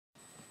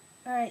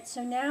All right,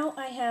 so now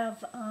I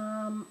have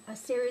a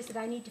series that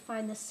I need to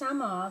find the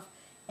sum of,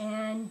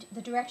 and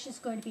the direction is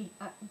going to be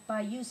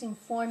by using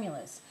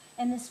formulas.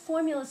 And this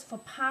formula is for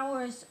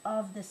powers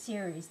of the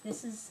series.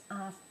 This is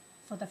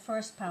for the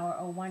first power,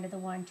 or 1 to the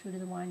 1, 2 to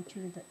the 1,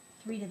 2 to the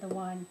 3 to the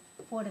 1,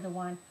 4 to the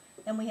 1.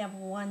 Then we have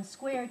 1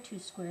 squared, 2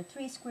 squared,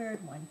 3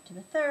 squared, 1 to the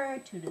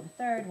third, 2 to the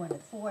third, 1 to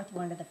the fourth,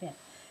 1 to the fifth.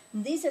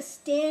 And these are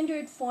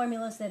standard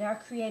formulas that are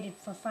created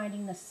for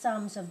finding the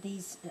sums of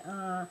these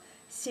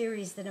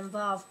series that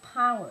involve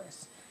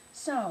powers.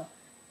 So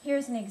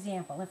here's an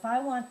example. If I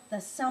want the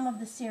sum of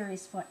the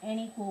series for n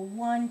equal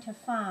 1 to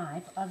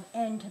 5 of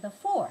n to the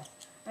fourth,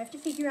 I have to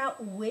figure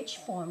out which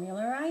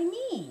formula I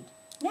need.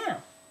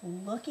 Now,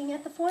 looking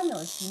at the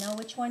formulas, do you know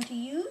which one to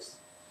use?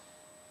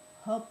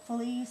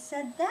 Hopefully you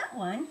said that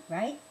one,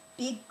 right?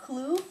 Big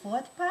clue,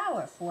 fourth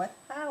power, fourth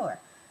power.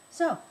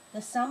 So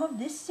the sum of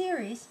this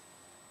series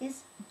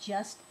is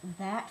just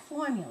that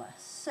formula.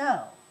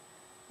 So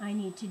I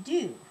need to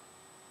do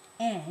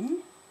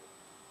n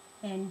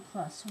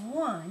plus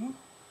 1,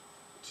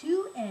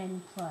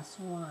 2n plus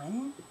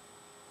 1,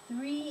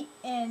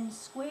 3n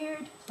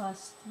squared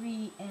plus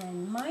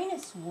 3n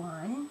minus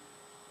 1,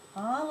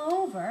 all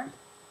over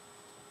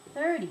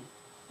 30.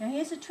 Now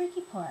here's the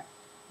tricky part.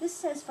 This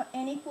says for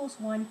n equals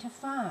 1 to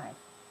 5.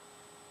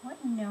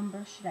 What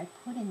number should I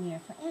put in there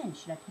for n?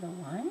 Should I put a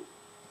 1,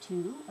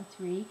 2, a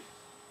 3?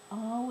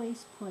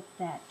 Always put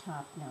that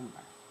top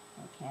number,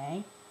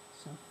 okay?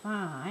 So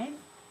 5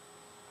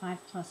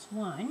 plus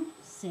 1,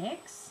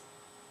 6.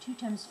 2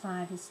 times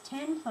 5 is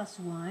 10 plus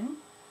 1.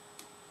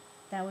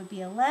 That would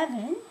be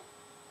 11.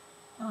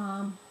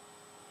 5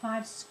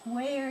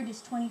 squared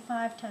is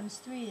 25 times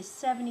 3 is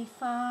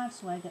 75.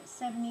 So I got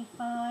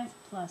 75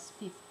 plus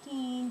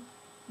 15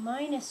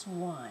 minus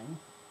 1,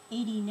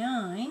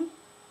 89.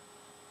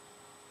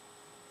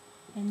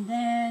 And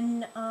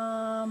then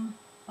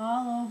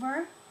all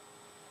over,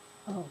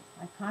 oh,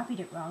 I copied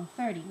it wrong,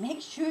 30.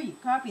 Make sure you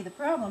copy the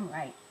problem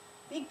right.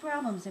 Big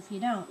problems if you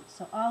don't.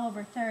 So all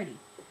over 30.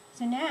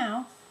 So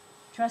now,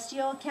 trusty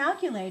old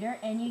calculator,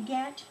 and you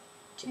get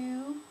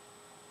you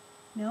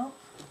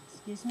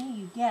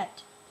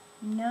get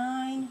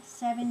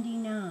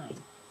 979.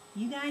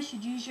 You guys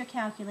should use your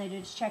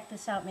calculator to check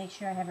this out, make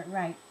sure I have it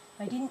right.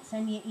 If I didn't,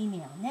 send me an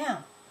email.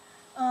 Now,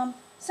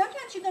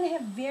 sometimes you're going to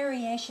have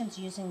variations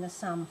using the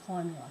sum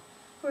formula.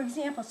 For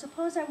example,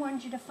 suppose I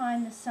wanted you to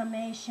find the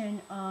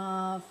summation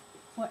of,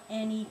 for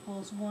n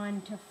equals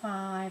 1 to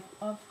 5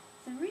 of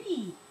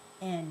 3n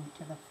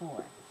to the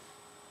fourth.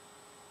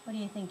 What do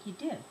you think you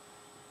do?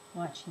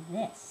 Watch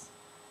this.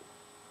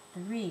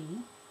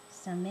 3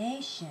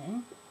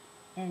 summation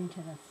n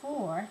to the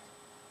fourth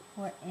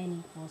for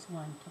n equals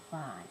 1 to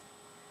 5.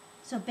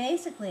 So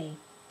basically,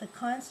 the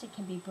constant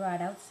can be brought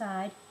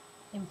outside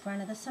in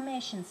front of the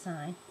summation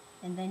sign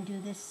and then do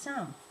this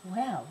sum.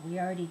 Well, we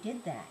already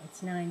did that.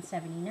 It's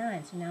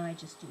 979, so now I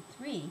just do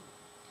 3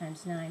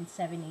 times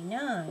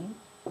 979,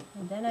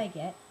 and then I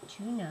get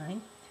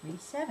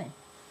 2937.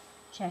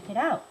 Check it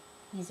out.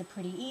 These are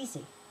pretty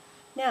easy.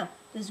 Now,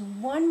 there's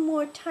one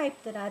more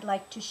type that I'd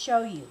like to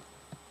show you.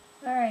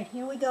 All right,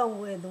 here we go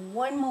with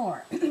one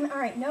more. All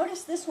right,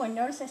 notice this one.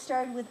 Notice I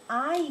started with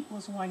I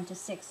equals 1 to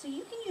 6. So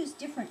you can use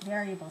different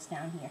variables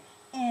down here.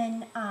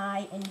 N,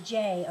 I, and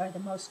J are the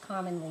most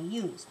commonly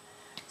used.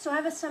 So I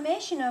have a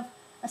summation of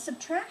a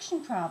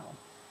subtraction problem.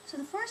 So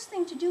the first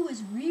thing to do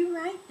is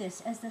rewrite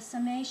this as the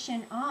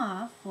summation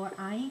of, for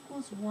I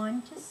equals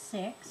 1 to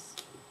 6,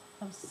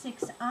 of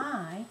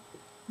 6i,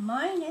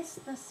 minus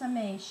the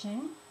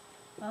summation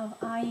of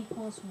I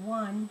equals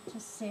 1 to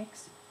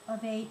 6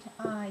 of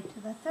 8i to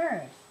the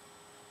third.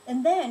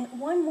 And then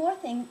one more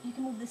thing, you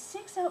can move the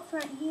 6 out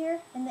front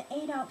here and the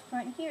 8 out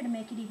front here to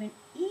make it even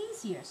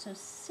easier. So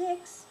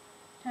 6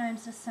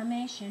 times the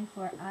summation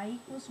for I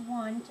equals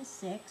 1 to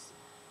 6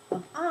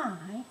 of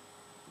I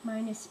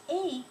minus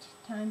 8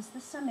 times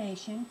the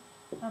summation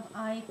of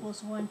I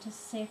equals 1 to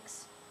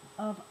 6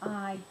 of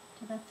I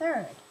to the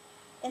third.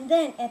 And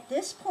then at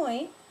this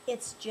point,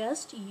 it's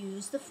just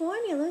use the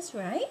formulas,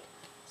 right?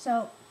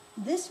 So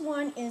this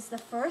one is the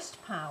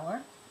first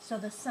power, so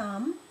the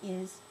sum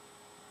is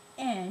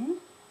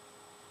n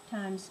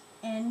times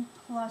n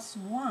plus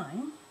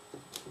 1,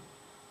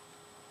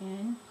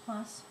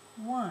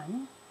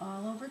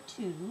 all over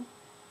 2,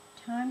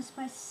 times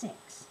by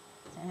 6.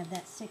 So I have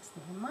that 6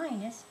 there,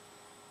 minus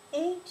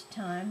 8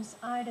 times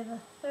I to the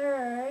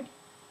third,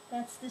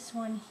 that's this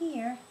one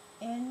here,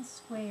 n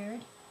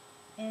squared,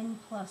 n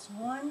plus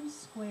 1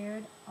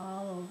 squared,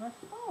 all over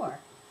 4.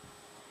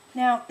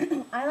 Now,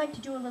 I like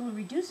to do a little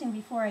reducing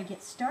before I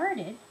get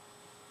started.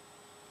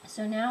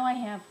 So now I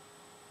have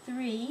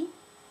 3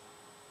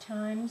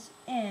 times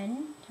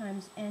n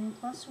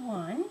plus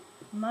 1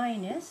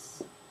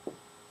 minus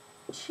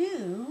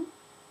 2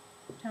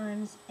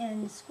 times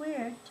n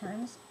squared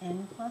times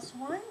n plus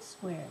 1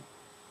 squared.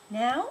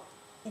 Now,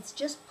 it's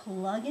just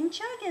plug and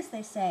chug, as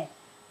they say.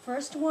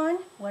 First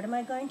one, what am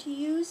I going to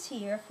use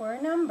here for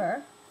a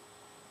number?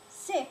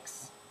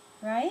 6,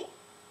 right?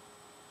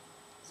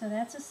 So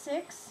that's a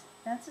 6,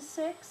 that's a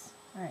 6.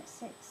 All right,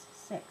 6,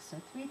 6.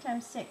 So 3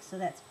 times 6, so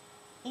that's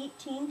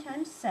 18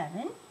 times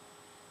 7.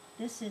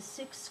 This is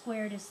 6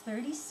 squared is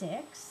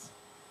 36.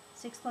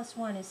 6 plus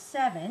 1 is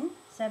 7.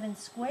 7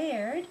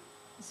 squared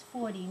is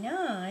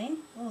 49.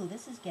 Oh,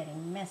 this is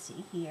getting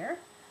messy here.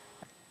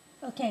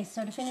 Okay,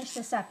 so to finish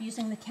this up,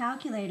 using the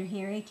calculator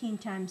here, 18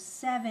 times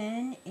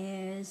 7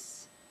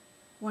 is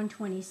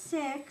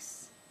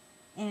 126.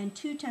 And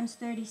 2 times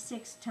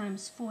 36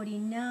 times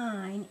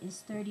 49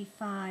 is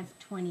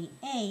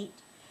 3528.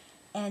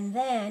 And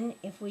then,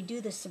 if we do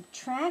the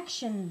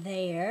subtraction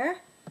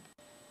there,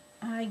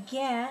 I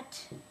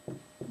get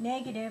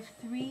negative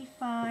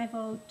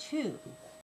 3502.